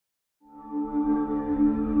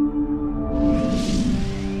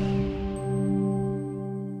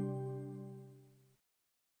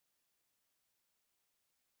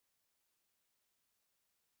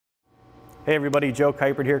Hey everybody, Joe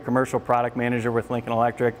Kuipert here, Commercial Product Manager with Lincoln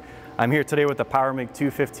Electric. I'm here today with the Power MIG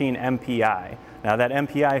 215 MPI. Now that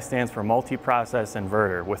MPI stands for Multi-Process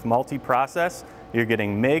Inverter. With multi-process, you're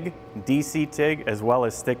getting MIG, DC TIG, as well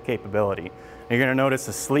as stick capability. You're going to notice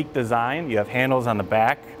a sleek design. You have handles on the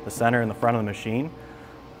back, the center, and the front of the machine.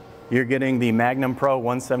 You're getting the Magnum PRO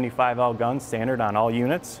 175L gun standard on all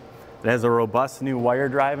units. It has a robust new wire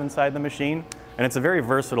drive inside the machine. And it's a very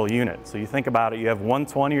versatile unit. So you think about it, you have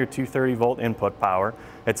 120 or 230 volt input power.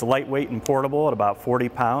 It's lightweight and portable at about 40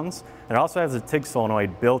 pounds. And it also has a TIG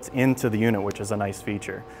solenoid built into the unit, which is a nice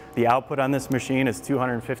feature. The output on this machine is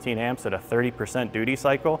 215 amps at a 30% duty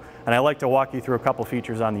cycle. And I like to walk you through a couple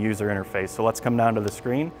features on the user interface. So let's come down to the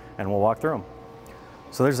screen and we'll walk through them.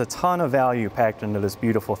 So there's a ton of value packed into this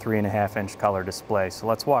beautiful 3.5-inch color display. So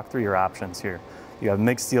let's walk through your options here. You have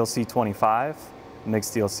MIG Steel C25, MIG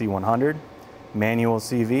Steel C100, manual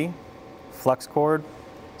CV, Flux-Cored,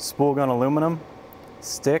 spoolgun aluminum,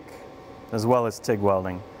 stick, as well as TIG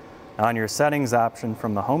welding. Now on your settings option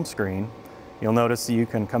from the home screen, you'll notice that you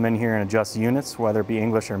can come in here and adjust units, whether it be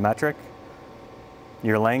English or metric,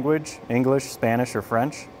 your language, English, Spanish, or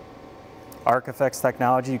French. ArcFX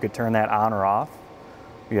technology, you could turn that on or off.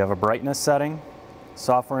 You have a brightness setting,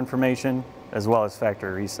 software information, as well as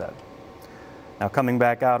factory reset. Now coming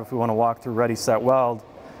back out, if we want to walk through Ready.Set.Weld,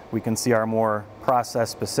 we can see our more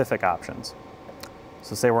process-specific options.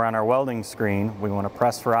 So say we're on our welding screen, we want to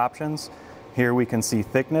press for options. Here we can see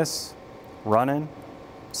thickness, run-in,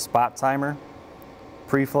 spot timer,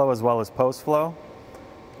 pre-flow as well as post-flow,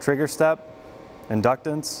 trigger step,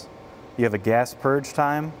 inductance, you have a gas purge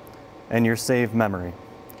time, and your save memory.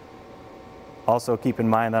 Also keep in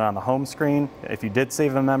mind that on the home screen, if you did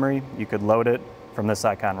save a memory, you could load it from this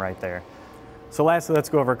icon right there. So lastly, let's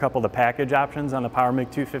go over a couple of the package options on the Power MIG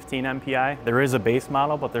 215 MPI. There is a base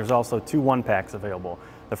model, but there's also two 1-packs available.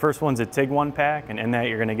 The first one's a TIG 1-pack, and in that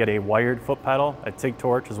you're going to get a wired foot pedal, a TIG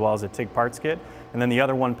torch, as well as a TIG parts kit. And then the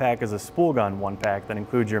other 1-pack is a spool gun 1-pack that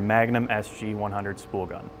includes your Magnum SG100 spool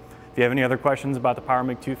gun. If you have any other questions about the Power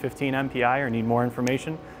MIG 215 MPI or need more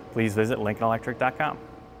information, please visit lincolnelectric.com.